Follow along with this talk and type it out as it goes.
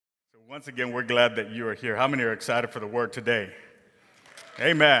Once again, we're glad that you are here. How many are excited for the word today?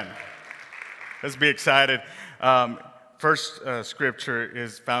 Amen. Let's be excited. First scripture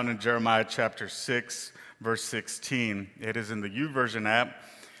is found in Jeremiah chapter 6, verse 16. It is in the YouVersion app.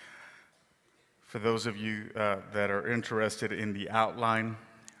 For those of you that are interested in the outline.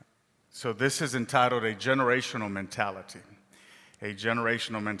 So this is entitled A Generational Mentality. A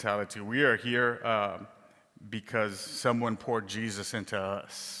generational mentality. We are here because someone poured Jesus into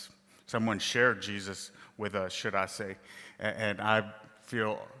us. Someone shared Jesus with us, should I say. And I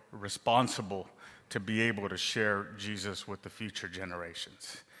feel responsible to be able to share Jesus with the future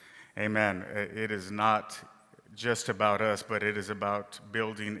generations. Amen. It is not just about us, but it is about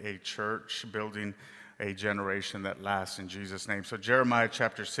building a church, building a generation that lasts in Jesus' name. So Jeremiah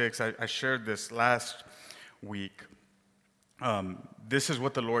chapter 6, I shared this last week. This is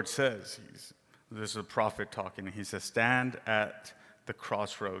what the Lord says. This is a prophet talking. He says, stand at the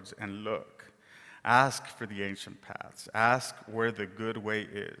crossroads and look. Ask for the ancient paths. Ask where the good way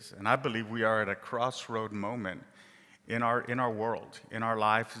is. And I believe we are at a crossroad moment in our world, in our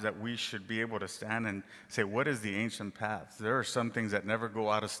lives, that we should be able to stand and say, what is the ancient path? There are some things that never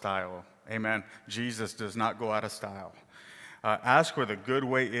go out of style. Amen. Jesus does not go out of style. Ask where the good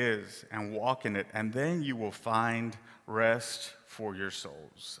way is and walk in it, and then you will find rest for your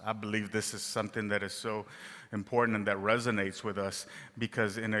souls. I believe this is something that is so important and that resonates with us,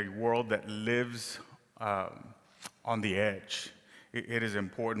 because in a world that lives on the edge, it is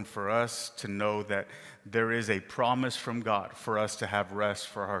important for us to know that there is a promise from God for us to have rest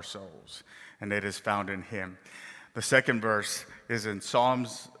for our souls, and it is found in Him. The second verse is in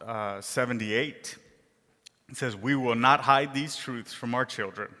Psalms 78. It says, we will not hide these truths from our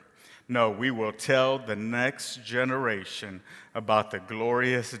children. No, we will tell the next generation about the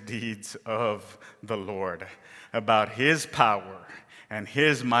glorious deeds of the Lord, about His power and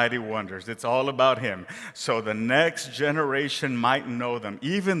His mighty wonders. It's all about Him. So the next generation might know them.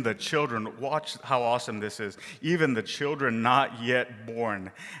 Even the children, watch how awesome this is. Even the children not yet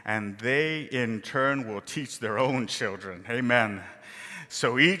born. And they in turn will teach their own children. Amen.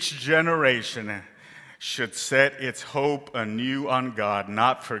 So each generation should set its hope anew on God,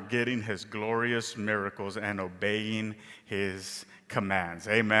 not forgetting His glorious miracles and obeying His commands.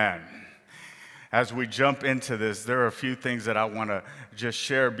 Amen. As we jump into this, there are a few things that I want to just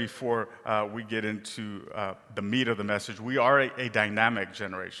share before we get into the meat of the message. We are a dynamic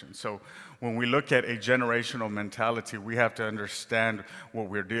generation. So when we look at a generational mentality, we have to understand what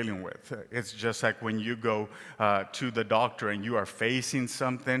we're dealing with. It's just like when you go to the doctor and you are facing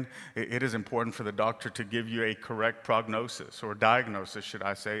something, it is important for the doctor to give you a correct prognosis, or diagnosis, should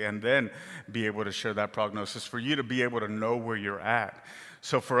I say, and then be able to share that prognosis for you to be able to know where you're at.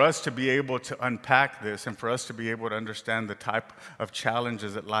 So for us to be able to unpack this and for us to be able to understand the type of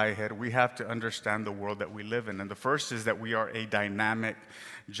challenges that lie ahead, we have to understand the world that we live in. And the first is that we are a dynamic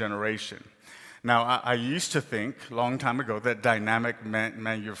generation. Now, I used to think a long time ago that dynamic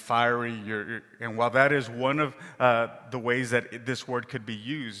meant you're fiery, and while that is one of the ways that this word could be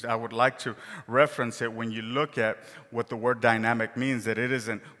used, I would like to reference it when you look at what the word dynamic means, that it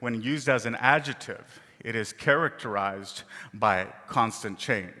isn't, when used as an adjective, it is characterized by constant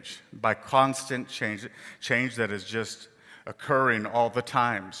change that is just occurring all the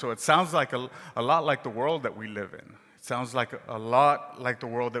time. So it sounds like a lot like the world that we live in. It sounds like a lot like the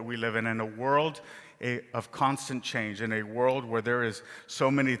world that we live in a world of constant change, in a world where there is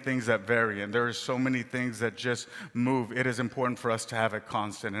so many things that vary and there is so many things that just move. It is important for us to have a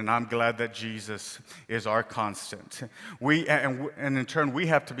constant, and I'm glad that Jesus is our constant. And in turn, we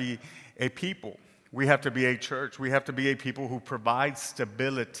have to be a people. We have to be a church. We have to be a people who provide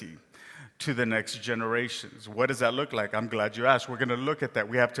stability to the next generations. What does that look like? I'm glad you asked. We're going to look at that.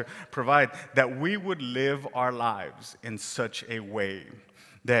 We have to provide that we would live our lives in such a way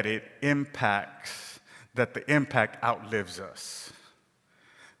that the impact outlives us.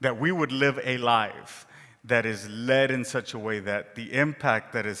 That we would live a life that is led in such a way that the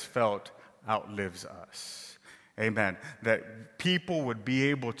impact that is felt outlives us. Amen. That people would be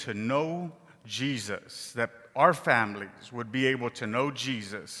able to know Jesus, that our families would be able to know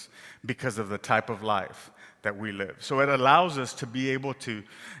Jesus because of the type of life that we live. So it allows us to be able to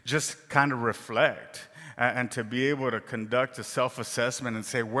just kind of reflect and to be able to conduct a self-assessment and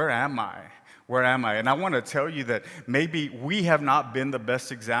say, where am I? Where am I? And I want to tell you that maybe we have not been the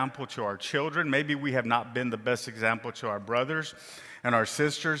best example to our children. Maybe we have not been the best example to our brothers and our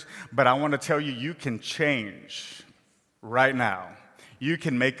sisters. But I want to tell you, you can change right now. You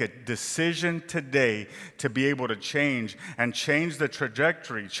can make a decision today to be able to change the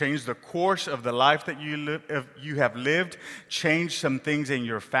trajectory, change the course of the life that you have lived, change some things in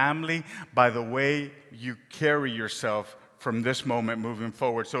your family by the way you carry yourself from this moment moving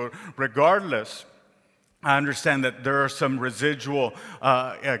forward. So regardless, I understand that there are some residual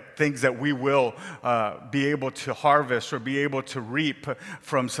things that we will be able to harvest or be able to reap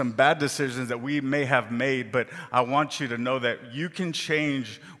from some bad decisions that we may have made, but I want you to know that you can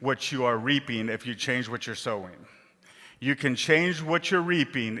change what you are reaping if you change what you're sowing. You can change what you're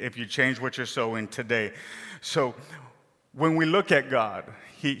reaping if you change what you're sowing today. So when we look at God,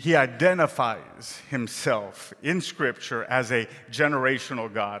 He identifies himself in Scripture as a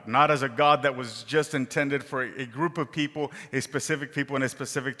generational God, not as a God that was just intended for a group of people, a specific people in a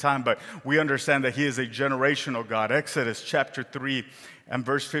specific time, but we understand that he is a generational God. Exodus chapter 3 and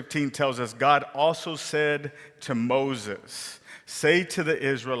verse 15 tells us, God also said to Moses, say to the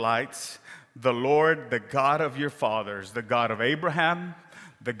Israelites, the Lord, the God of your fathers, the God of Abraham,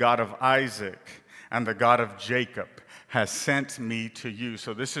 the God of Isaac, and the God of Jacob, has sent me to you.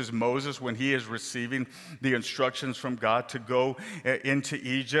 So this is Moses when he is receiving the instructions from God to go into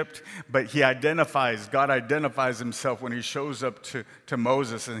Egypt. But God identifies himself when he shows up to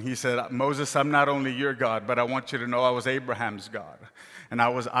Moses. And he said, Moses, I'm not only your God, but I want you to know I was Abraham's God. And I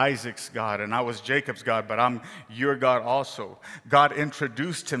was Isaac's God, and I was Jacob's God, but I'm your God also. God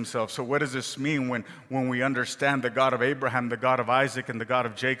introduced himself. So what does this mean when we understand the God of Abraham, the God of Isaac, and the God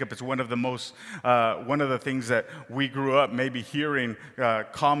of Jacob? It's one of the things that we grew up maybe hearing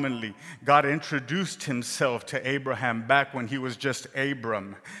commonly. God introduced himself to Abraham back when he was just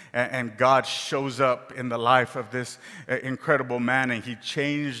Abram, and God shows up in the life of this incredible man, and he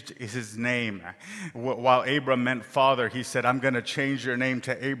changed his name. While Abram meant father, he said, I'm going to change your name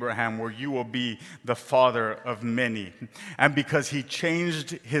to Abraham, where you will be the father of many. And because he changed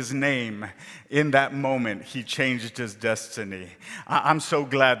his name in that moment, he changed his destiny. I'm so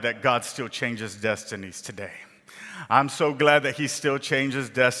glad that God still changes destinies today. I'm so glad that he still changes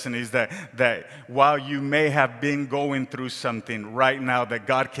destinies, that while you may have been going through something right now, that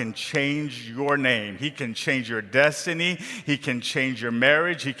God can change your name. He can change your destiny. He can change your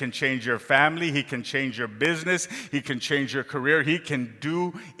marriage. He can change your family. He can change your business. He can change your career. He can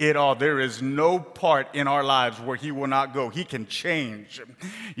do it all. There is no part in our lives where he will not go. He can change.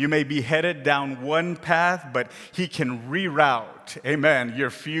 You may be headed down one path, but he can reroute, amen, your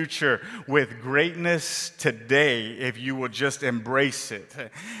future with greatness today if you will just embrace it.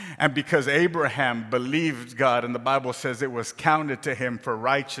 And because Abraham believed God, and the Bible says it was counted to him for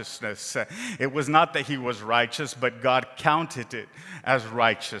righteousness. It was not that he was righteous, but God counted it as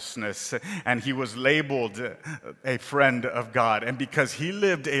righteousness. And he was labeled a friend of God. And because he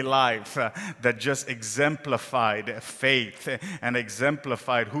lived a life that just exemplified faith and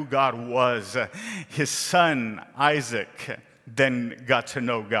exemplified who God was, his son Isaac then got to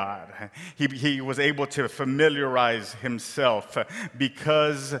know God. He was able to familiarize himself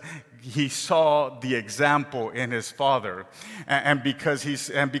because he saw the example in his father, and because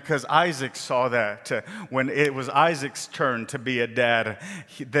Isaac saw that when it was Isaac's turn to be a dad,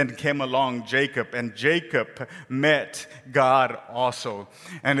 then came along Jacob, and Jacob met God also.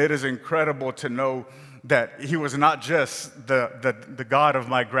 And it is incredible to know that he was not just the God of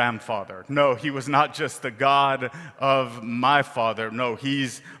my grandfather. No, he was not just the God of my father. No,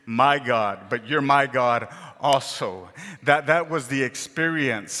 he's my God, but you're my God also. That was the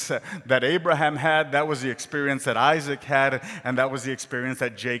experience that Abraham had. That was the experience that Isaac had, and that was the experience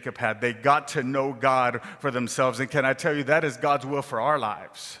that Jacob had. They got to know God for themselves. And can I tell you, that is God's will for our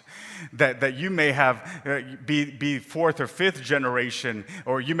lives. That you may have be fourth or fifth generation,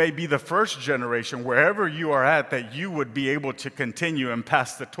 or you may be the first generation, wherever you are at, that you would be able to continue and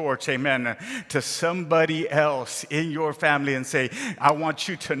pass the torch, amen, to somebody else in your family and say, I want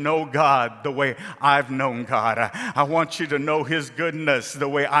you to know God the way I've known God. I want you to know his goodness the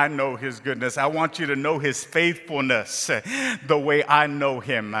way I know his goodness. I want you to know his faithfulness the way I know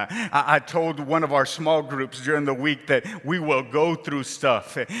him. I told one of our small groups during the week that we will go through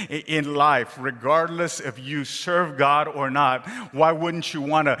stuff in life, regardless if you serve God or not. Why wouldn't you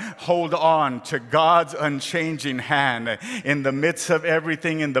want to hold on to God's unchanging hand in the midst of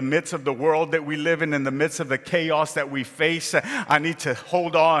everything, in the midst of the world that we live in the midst of the chaos that we face? I need to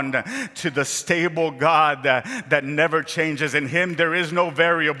hold on to the stable God that never changes. In him there is no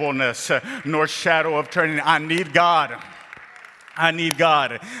variableness nor shadow of turning. I need God. I need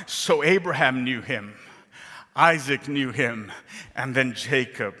God. So Abraham knew him. Isaac knew him, and then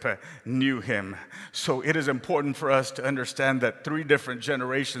Jacob knew him. So it is important for us to understand that 3 different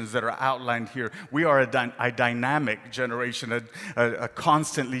generations that are outlined here. We are a dynamic generation, a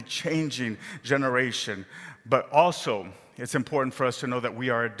constantly changing generation. But also, it's important for us to know that we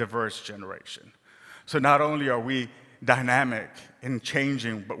are a diverse generation. So not only are we dynamic and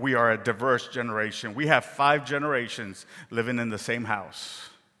changing, but we are a diverse generation. We have 5 generations living in the same house,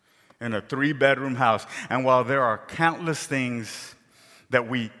 in a 3-bedroom house. And while there are countless things that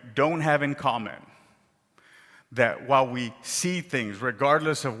we don't have in common, that while we see things,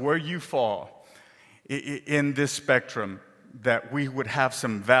 regardless of where you fall in this spectrum, that we would have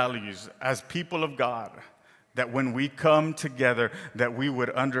some values as people of God, that when we come together, that we would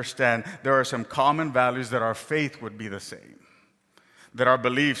understand there are some common values, that our faith would be the same, that our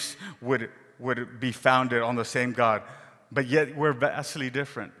beliefs would be founded on the same God, but yet we're vastly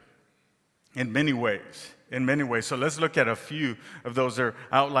different. In many ways. So let's look at a few of those that are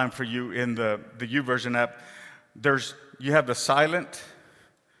outlined for you in the YouVersion app. You have the silent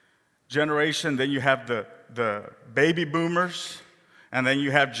generation, then you have the baby boomers, and then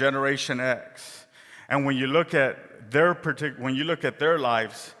you have Generation X. And when you look at their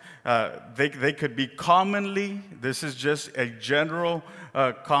lives, they could be commonly, this is just a general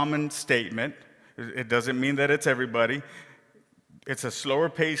common statement. It doesn't mean that it's everybody. It's a slower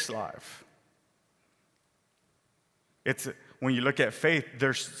paced life. When you look at faith,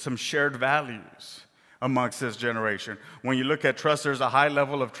 there's some shared values amongst this generation. When you look at trust, there's a high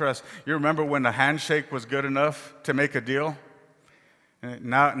level of trust. You remember when a handshake was good enough to make a deal?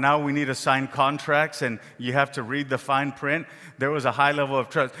 Now we need to sign contracts, and you have to read the fine print. There was a high level of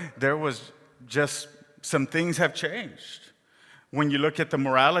trust. There was just some things have changed. When you look at the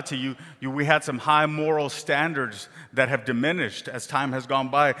morality, we had some high moral standards that have diminished as time has gone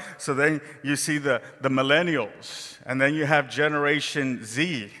by. So then you see the millennials, and then you have Generation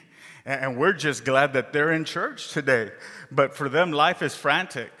Z. And we're just glad that they're in church today. But for them, life is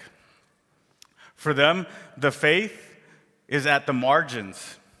frantic. For them, the faith is at the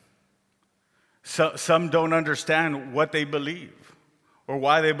margins. So, some don't understand what they believe or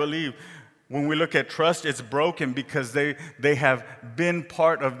why they believe. When we look at trust, it's broken because they have been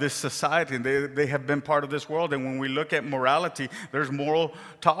part of this society. They have been part of this world. And when we look at morality, there's moral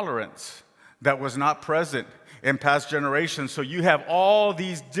tolerance that was not present in past generations. So you have all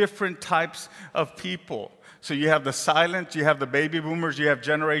these different types of people. So you have the silent, you have the baby boomers, you have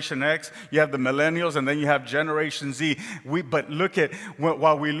Generation X, you have the millennials, and then you have Generation Z. But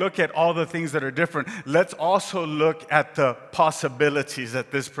while we look at all the things that are different, let's also look at the possibilities that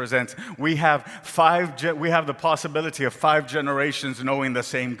this presents. We have the possibility of 5 generations knowing the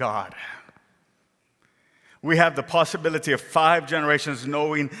same God. We have the possibility of 5 generations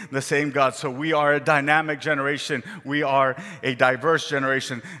knowing the same God. So we are a dynamic generation. We are a diverse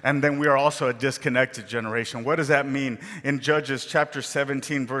generation. And then we are also a disconnected generation. What does that mean? In Judges chapter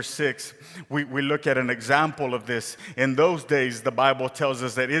 17, verse 6, we look at an example of this. In those days, the Bible tells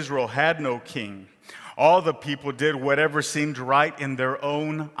us that Israel had no king. All the people did whatever seemed right in their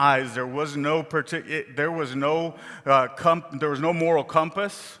own eyes. There was no moral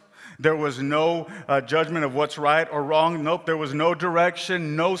compass. There was no judgment of what's right or wrong. Nope, there was no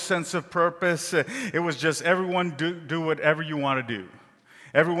direction, no sense of purpose. It was just everyone do whatever you want to do.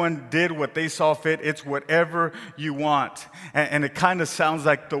 Everyone did what they saw fit. It's whatever you want. And it kind of sounds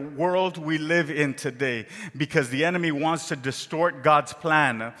like the world we live in today, because the enemy wants to distort God's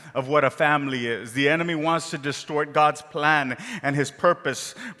plan of what a family is. The enemy wants to distort God's plan and his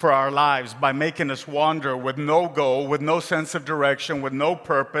purpose for our lives by making us wander with no goal, with no sense of direction, with no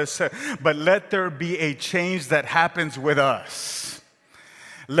purpose. But let there be a change that happens with us.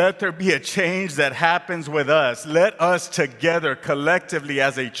 Let there be a change that happens with us. Let us together, collectively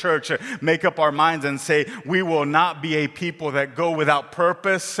as a church, make up our minds and say, we will not be a people that go without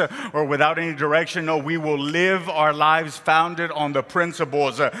purpose or without any direction. No, we will live our lives founded on the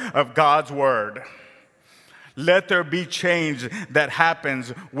principles of God's word. Let there be change that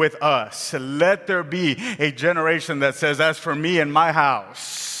happens with us. Let there be a generation that says, as for me and my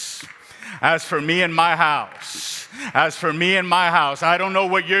house, as for me and my house, as for me and my house, I don't know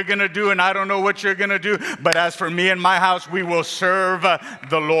what you're going to do and I don't know what you're going to do, but as for me and my house, we will serve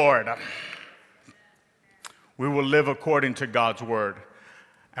the Lord. We will live according to God's word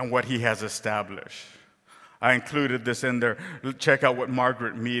and what he has established. I included this in there. Check out what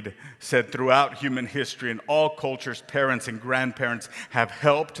Margaret Mead said. Throughout human history, in all cultures, parents and grandparents have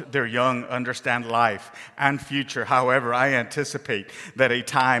helped their young understand life and future. However, I anticipate that a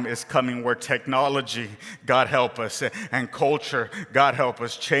time is coming where technology, God help us, and culture, God help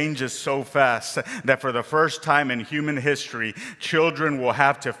us, changes so fast that for the first time in human history, children will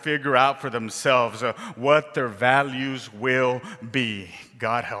have to figure out for themselves what their values will be.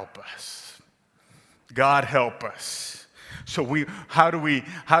 God help us. God help us. So how do we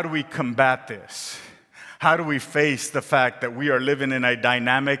combat this? How do we face the fact that we are living in a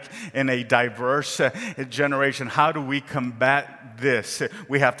dynamic, in a diverse generation? How do we combat this?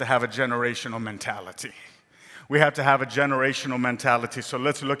 We have to have a generational mentality. We have to have a generational mentality. So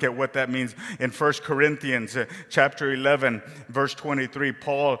let's look at what that means. In 1 Corinthians chapter 11, verse 23,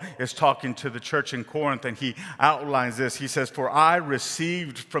 Paul is talking to the church in Corinth, and he outlines this. He says, "For I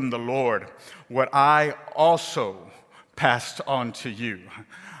received from the Lord what I also passed on to you."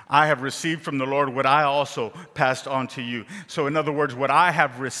 I have received from the Lord what I also passed on to you. So in other words, what I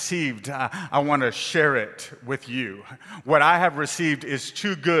have received, I want to share it with you. What I have received is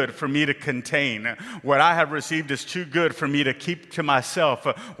too good for me to contain. What I have received is too good for me to keep to myself.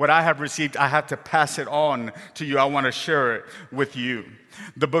 What I have received, I have to pass it on to you. I want to share it with you.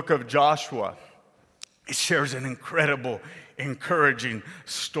 The book of Joshua, it shares an incredible, encouraging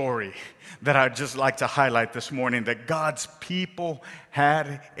story that I'd just like to highlight this morning, that God's people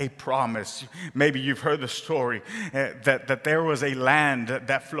had a promise. Maybe you've heard the story that there was a land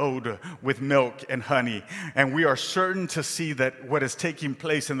that flowed with milk and honey. And we are certain to see that what is taking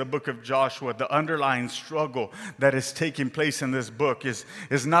place in the book of Joshua, the underlying struggle that is taking place in this book is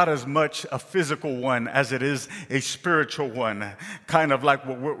not as much a physical one as it is a spiritual one, kind of like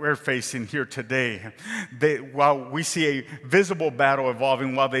what we're facing here today. While we see a visible battle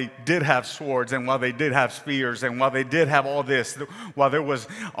evolving, while they did have swords and while they did have spears and while they did have all this, while there was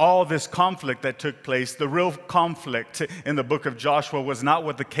all this conflict that took place, the real conflict in the book of Joshua was not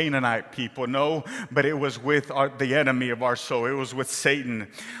with the Canaanite people, no, but it was with the enemy of our soul. It was with Satan.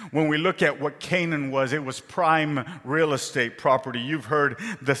 When we look at what Canaan was, it was prime real estate property. You've heard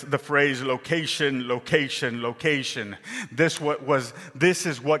the phrase location, location, location. This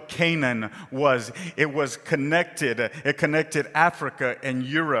is what Canaan was. It was connected. It connected Africa and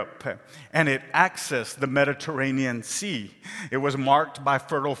Europe, and it accessed the Mediterranean Sea. It was marked by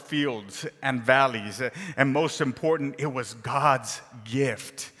fertile fields and valleys, and most important, it was God's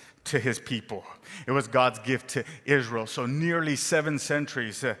gift to his people. It was God's gift to Israel. So nearly 7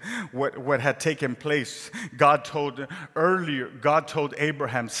 centuries, what had taken place, God told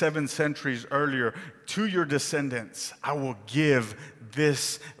Abraham 7 centuries earlier, to your descendants, I will give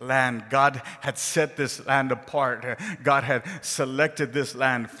this land. God had set this land apart. God had selected this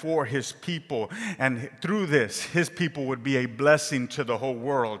land for his people. And through this, his people would be a blessing to the whole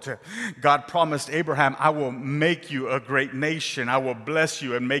world. God promised Abraham, I will make you a great nation. I will bless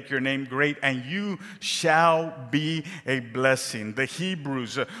you and make your name great, and you shall be a blessing. The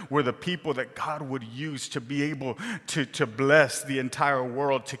Hebrews were the people that God would use to be able to bless the entire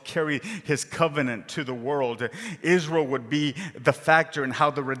world, to carry his covenant to the world. Israel would be the factor in how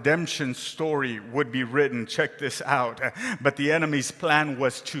the redemption story would be written. Check this out. But the enemy's plan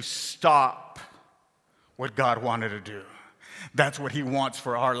was to stop what God wanted to do. That's what he wants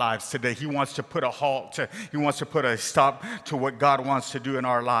for our lives today. He wants to put a halt. He wants to put a stop to what God wants to do in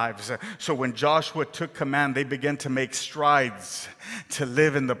our lives. So when Joshua took command, they began to make strides to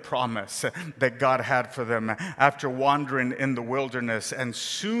live in the promise that God had for them after wandering in the wilderness. And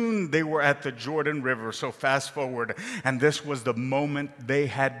soon they were at the Jordan River. So fast forward, and this was the moment they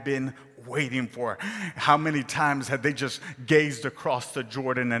had been waiting for. How many times had they just gazed across the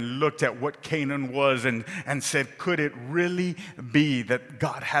Jordan and looked at what Canaan was and said, could it really be that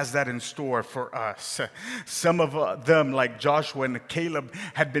God has that in store for us? Some of them, like Joshua and Caleb,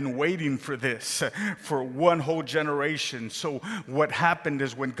 had been waiting for this for one whole generation. So what happened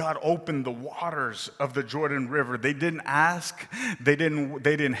is when God opened the waters of the Jordan River, they didn't ask, they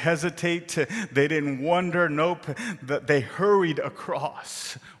didn't hesitate, they didn't wonder. Nope, they hurried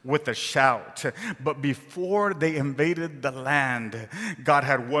across with a shout. But before they invaded the land, God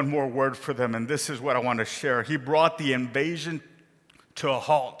had one more word for them, and this is what I want to share. He brought the invasion to a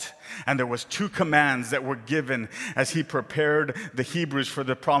halt, and there was 2 commands that were given as he prepared the Hebrews for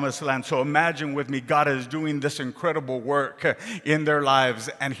the promised land. So imagine with me, God is doing this incredible work in their lives,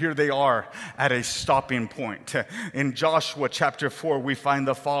 and here they are at a stopping point. In Joshua chapter 4, we find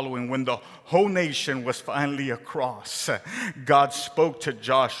the following. When the whole nation was finally across, God spoke to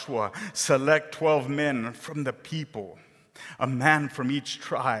Joshua, select 12 men from the people a man from each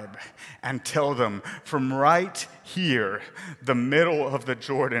tribe, and tell them, from right here, the middle of the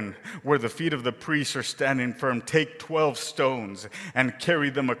Jordan, where the feet of the priests are standing firm, take 12 stones and carry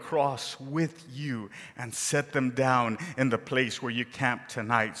them across with you and set them down in the place where you camp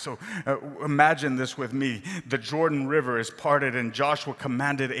tonight. So imagine this with me. The Jordan River is parted, and Joshua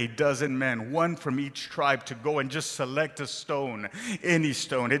commanded a dozen men, one from each tribe, to go and just select a stone, any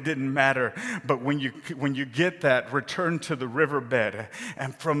stone. It didn't matter. But when you get that, return to the riverbed,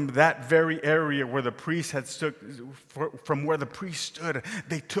 and from that very area where the priest had stood, from where the priest stood,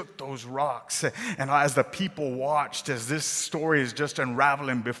 they took those rocks. And as the people watched, as this story is just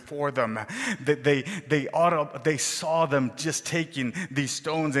unraveling before them, they saw them just taking these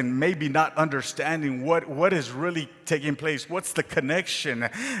stones and maybe not understanding what is really taking place. What's the connection?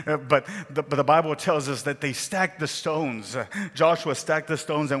 But the Bible tells us that they stacked the stones. Joshua stacked the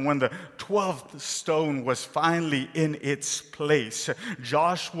stones, and when the 12th stone was finally in its place,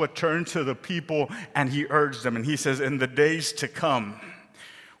 Joshua turned to the people and he urged them, and he says, in the days to come,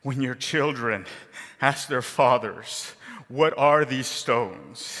 when your children ask their fathers, what are these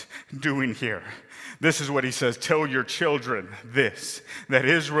stones doing here? This is what he says, tell your children this, that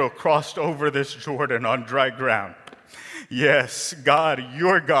Israel crossed over this Jordan on dry ground. Yes, God,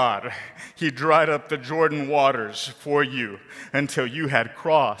 your God, he dried up the Jordan waters for you until you had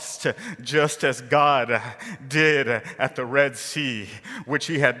crossed, just as God did at the Red Sea, which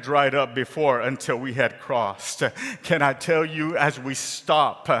he had dried up before until we had crossed. Can I tell you, as we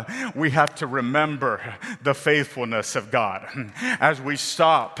stop, we have to remember the faithfulness of God. As we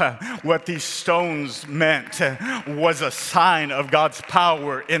stop, what these stones meant was a sign of God's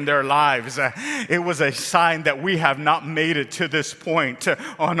power in their lives. It was a sign that we have not made it to this point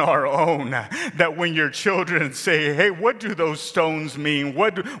on our own. That when your children say, hey, what do those stones mean?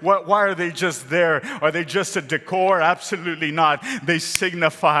 Why are they just there? Are they just a decor? Absolutely not. They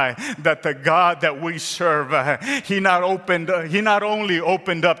signify that the God that we serve, he not only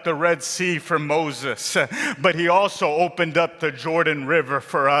opened up the Red Sea for Moses, but he also opened up the Jordan River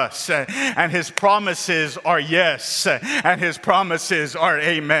for us. And his promises are yes, and his promises are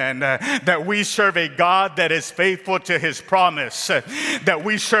amen. That we serve a God that is faithful to his promise. That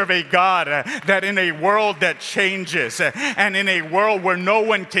we serve a God that in a world that changes and in a world where no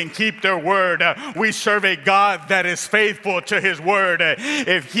one can keep their word, we serve a God that is faithful to his word.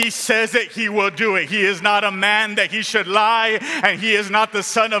 If he says it, he will do it. He is not a man that he should lie, and he is not the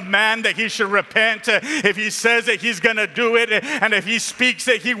son of man that he should repent. If he says it, he's going to do it, and if he speaks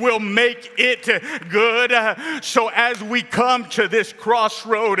it, he will make it good. So as we come to this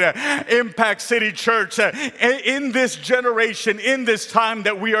crossroad, Impact City Church, in this generation, in this time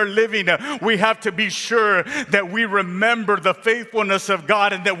that we are living, we have to be sure that we remember the faithfulness of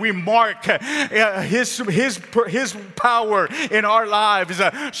God, and that we mark his power in our lives,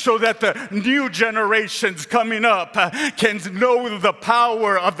 so that the new generations coming up can know the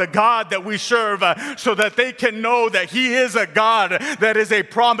power of the God that we serve, so that they can know that he is a God that is a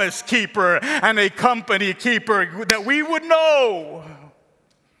promise keeper and a company keeper, that we would know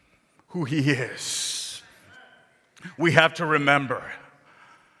who he is. We have to remember.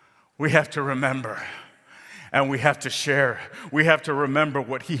 We have to remember, and we have to share. We have to remember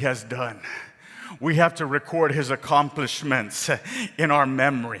what he has done. We have to record his accomplishments in our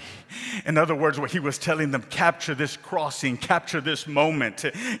memory. In other words, what he was telling them, capture this crossing, capture this moment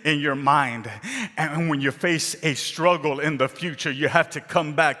in your mind. And when you face a struggle in the future, you have to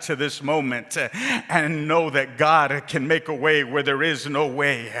come back to this moment and know that God can make a way where there is no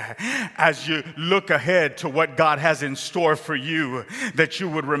way. As you look ahead to what God has in store for you, that you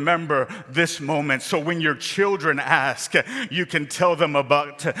would remember this moment. So when your children ask, you can tell them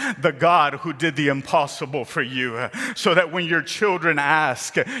about the God who did the impossible for you. So that when your children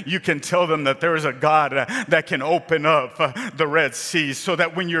ask, you can tell them that there is a God that can open up the Red Sea. So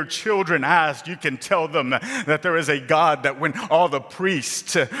that when your children ask, you can tell them that there is a God that when all the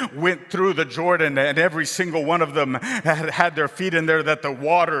priests went through the Jordan and every single one of them had their feet in there, that the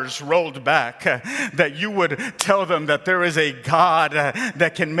waters rolled back, that you would tell them that there is a God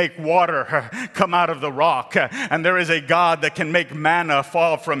that can make water come out of the rock, and there is a God that can make manna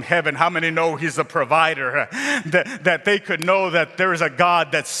fall from heaven. How many know he's a provider? That they could know that there is a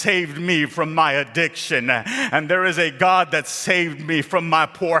God that saved me from my addiction, and there is a God that saved me from my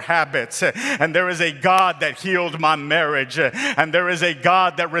poor habits, and there There is a God that healed my marriage, and there is a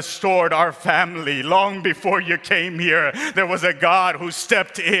God that restored our family. Long before you came here, there was a God who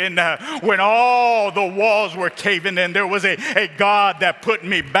stepped in when all the walls were caving in. There was a God that put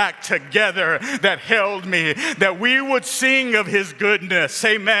me back together, that held me, that we would sing of his goodness,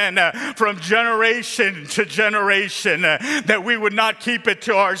 amen, from generation to generation, that we would not keep it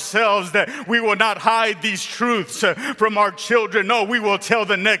to ourselves, that we will not hide these truths from our children. No, we will tell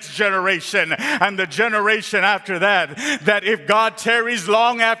the next generation and the generation after that, that if God tarries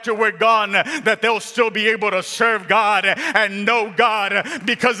long after we're gone, that they'll still be able to serve God and know God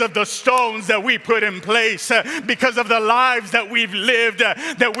because of the stones that we put in place, because of the lives that we've lived,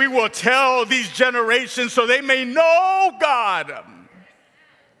 that we will tell these generations so they may know God.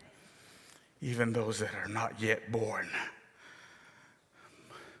 Even those that are not yet born,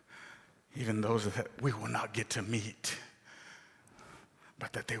 even those that we will not get to meet,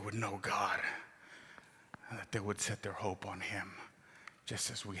 but that they would know God and that they would set their hope on him, just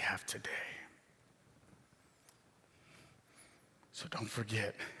as we have today. So don't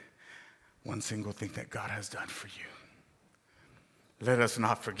forget one single thing that God has done for you. Let us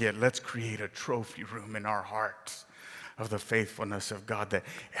not forget. Let's create a trophy room in our hearts of the faithfulness of God, that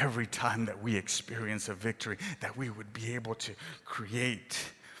every time that we experience a victory, that we would be able to create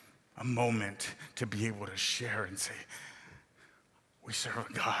a moment to be able to share and say, we serve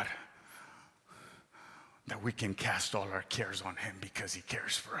a God that we can cast all our cares on him because he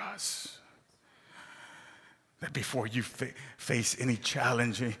cares for us. That before you face any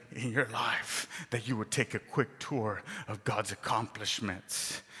challenge in your life, that you would take a quick tour of God's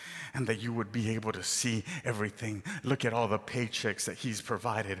accomplishments, and that you would be able to see everything. Look at all the paychecks that he's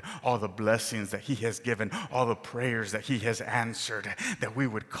provided, all the blessings that he has given, all the prayers that he has answered, that we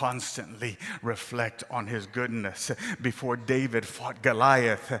would constantly reflect on his goodness. Before David fought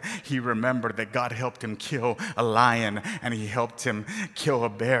Goliath, he remembered that God helped him kill a lion and he helped him kill a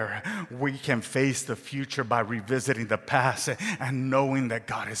bear. We can face the future by revisiting the past and knowing that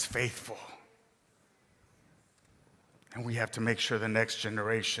God is faithful. And we have to make sure the next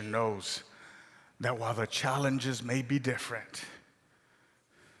generation knows that while the challenges may be different,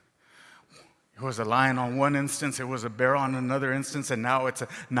 it was a lion on one instance, it was a bear on another instance, and now it's a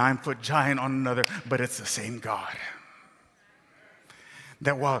 9-foot giant on another, but it's the same God.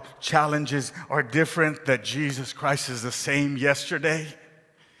 That while challenges are different, that Jesus Christ is the same yesterday,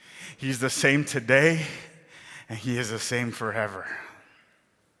 he's the same today, and he is the same forever.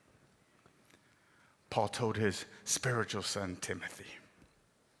 Paul told his spiritual son, Timothy.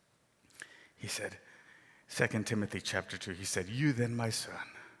 He said, 2 Timothy chapter 2, he said, you then, my son,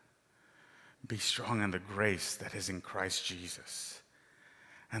 be strong in the grace that is in Christ Jesus.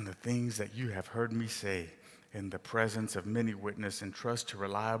 And the things that you have heard me say in the presence of many witnesses, and trust to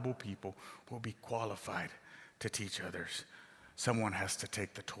reliable people who will be qualified to teach others. Someone has to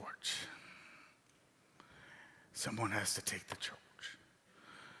take the torch. Someone has to take the torch.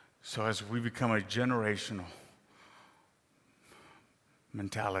 So as we become a generational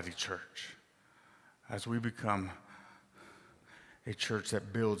mentality church, as we become a church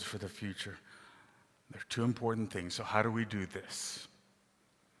that builds for the future, there are two important things. So how do we do this?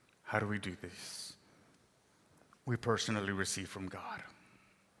 How do we do this? We personally receive from God.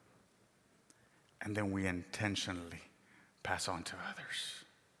 And then we intentionally pass on to others.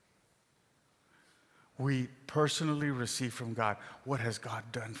 We personally receive from God. What has God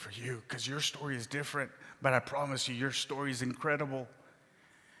done for you? Because your story is different, but I promise you, your story is incredible.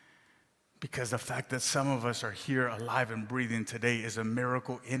 Because the fact that some of us are here alive and breathing today is a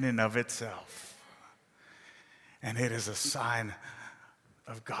miracle in and of itself. And it is a sign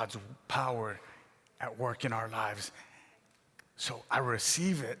of God's power at work in our lives. So I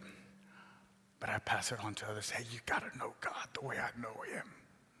receive it, but I pass it on to others. Hey, you got to know God the way I know him.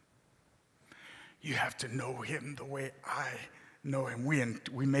 You have to know him the way I know him.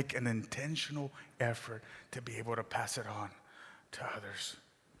 We make an intentional effort to be able to pass it on to others.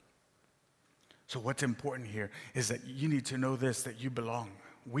 So what's important here is that you need to know this, that you belong.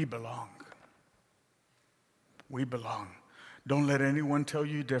 We belong. We belong. Don't let anyone tell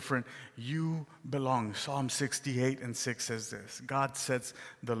you different. You belong. Psalm 68:6 says this. God sets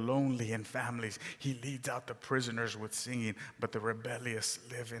the lonely in families. He leads out the prisoners with singing, but the rebellious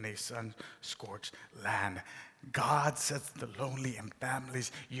live in a sun-scorched land. God sets the lonely in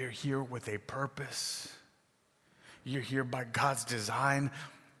families. You're here with a purpose. You're here by God's design.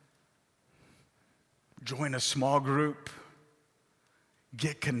 Join a small group.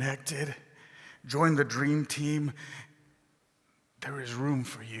 Get connected. Join the dream team. There is room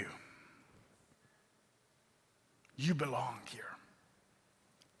for you. You belong here.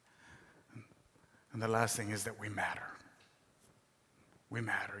 And the last thing is that we matter. We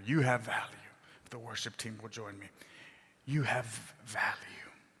matter. You have value. If the worship team will join me. You have value.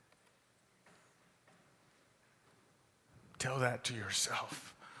 Tell that to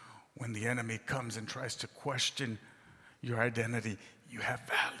yourself. When the enemy comes and tries to question your identity, you have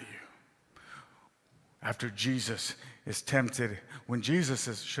value. After Jesus is tempted, when Jesus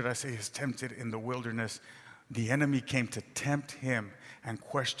is tempted in the wilderness, the enemy came to tempt him and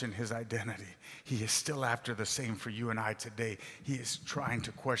question his identity. He is still after the same for you and I today. He is trying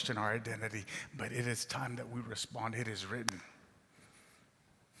to question our identity, but it is time that we respond. It is written.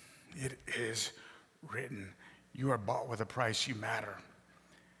 It is written. You are bought with a price. You matter.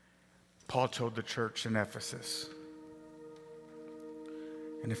 Paul told the church in Ephesus,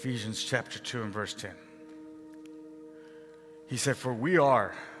 in Ephesians chapter 2 and verse 10, he said, "For we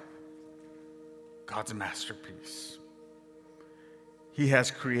are God's masterpiece. He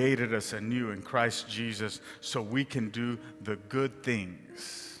has created us anew in Christ Jesus so we can do the good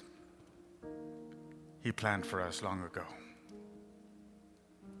things He planned for us long ago."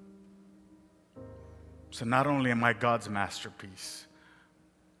 So not only am I God's masterpiece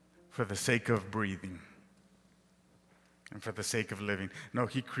for the sake of breathing and for the sake of living, no,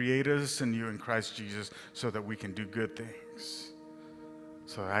 He created us anew in Christ Jesus so that we can do good things,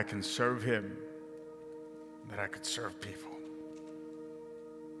 so that I can serve Him, that I could serve people.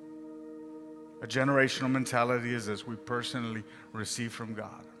 A generational mentality is this: we personally receive from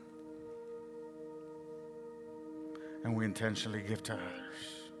God, and we intentionally give to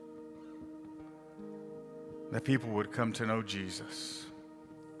others. That people would come to know Jesus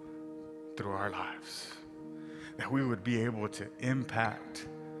through our lives. That we would be able to impact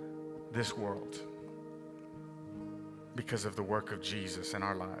this world because of the work of Jesus in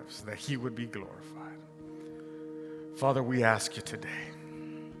our lives. That He would be glorified. Father, we ask You today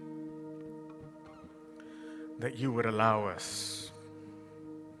that You would allow us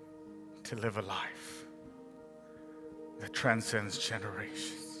to live a life that transcends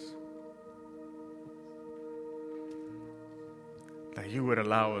generations. That You would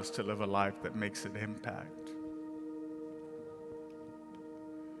allow us to live a life that makes an impact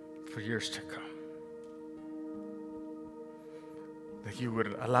for years to come. That You would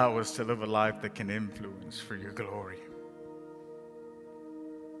allow us to live a life that can influence for Your glory.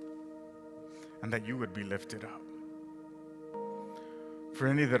 And that You would be lifted up. For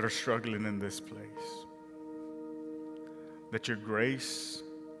any that are struggling in this place, that Your grace,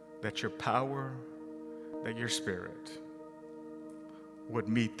 that Your power, that Your Spirit would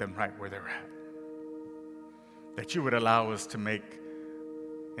meet them right where they're at. That You would allow us to make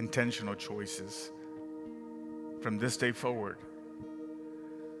intentional choices from this day forward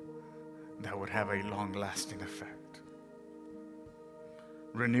that would have a long-lasting effect.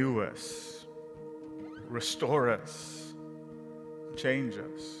 Renew us, restore us, change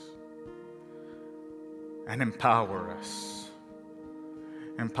us, and empower us.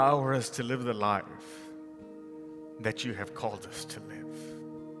 Empower us to live the life that You have called us to live.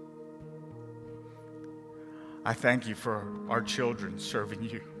 I thank You for our children serving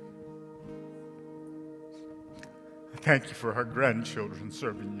You. I thank You for our grandchildren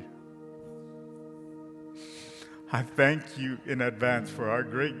serving You. I thank You in advance for our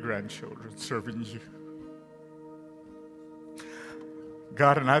great-grandchildren serving You.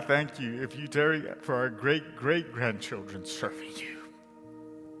 God, and I thank You, if You tarry, for our great-great-grandchildren serving You.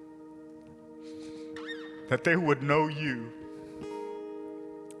 That they would know You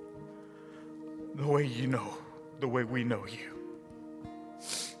the way You know, the way we know You.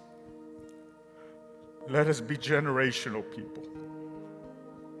 Let us be generational people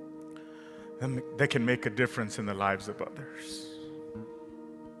that can make a difference in the lives of others.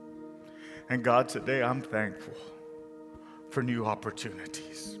 And God, today I'm thankful for new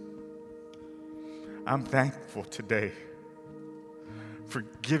opportunities. I'm thankful today for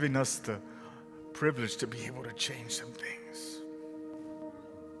giving us the privilege to be able to change some things.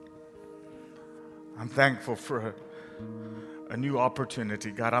 I'm thankful for a new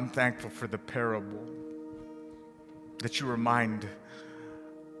opportunity. God, I'm thankful for the parable that You remind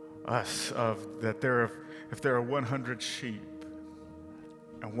us of, that if there are 100 sheep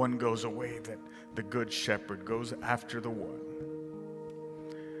and one goes away, that the good shepherd goes after the one.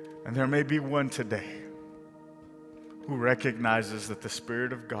 And there may be one today who recognizes that the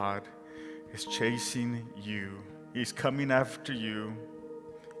Spirit of God is chasing you. He's coming after you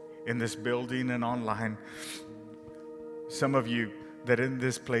in this building and online. Some of you that in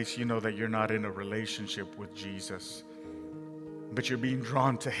this place, you know that you're not in a relationship with Jesus, but you're being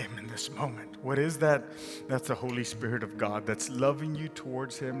drawn to Him in this moment. What is that? That's the Holy Spirit of God that's loving you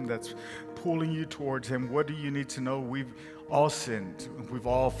towards Him, that's pulling you towards him. What do you need to know? We've all sinned. We've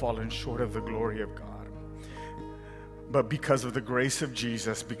all fallen short of the glory of God. But because of the grace of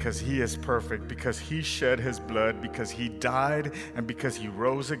Jesus, because he is perfect, because he shed his blood, because he died, and because he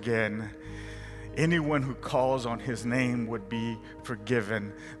rose again, anyone who calls on his name would be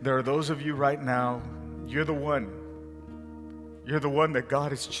forgiven. There are those of you right now, you're the one. You're the one that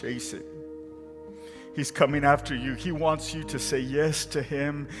God is chasing. He's coming after you. He wants you to say yes to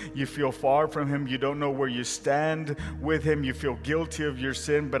him. You feel far from him. You don't know where you stand with him. You feel guilty of your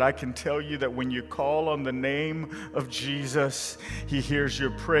sin. But I can tell you that when you call on the name of Jesus, he hears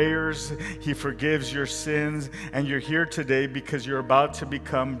your prayers. He forgives your sins. And you're here today because you're about to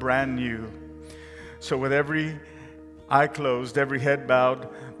become brand new. So with every eye closed, every head bowed,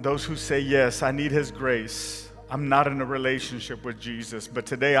 those who say, yes, I need his grace. I'm not in a relationship with Jesus, but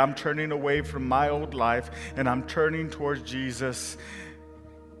today I'm turning away from my old life and I'm turning towards Jesus.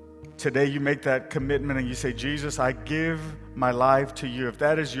 Today you make that commitment and you say, Jesus, I give my life to you. If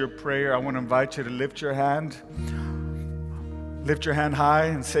that is your prayer, I want to invite you to lift your hand. Lift your hand high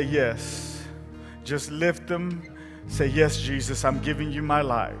and say yes. Just lift them. Say, yes, Jesus, I'm giving you my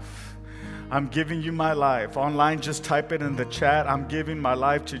life. I'm giving you my life. Online, just type it in the chat. I'm giving my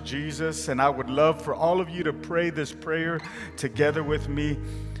life to Jesus, and I would love for all of you to pray this prayer together with me.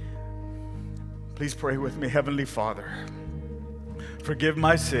 Please pray with me. Heavenly Father, forgive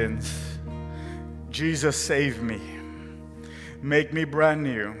my sins. Jesus, save me. Make me brand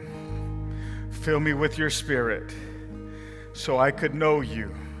new. Fill me with your Spirit so I could know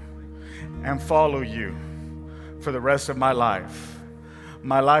you and follow you for the rest of my life.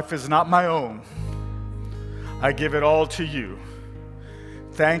 My life is not my own. I give it all to you.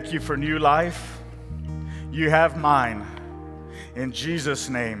 Thank you for new life. You have mine. In Jesus'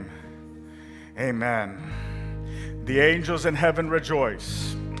 name, amen. The angels in heaven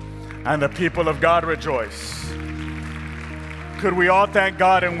rejoice, and the people of God rejoice. Could we all thank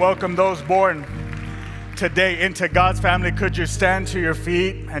God and welcome those born today into God's family? Could you stand to your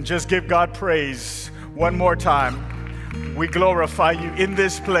feet and just give God praise one more time? We glorify you in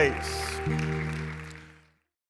this place.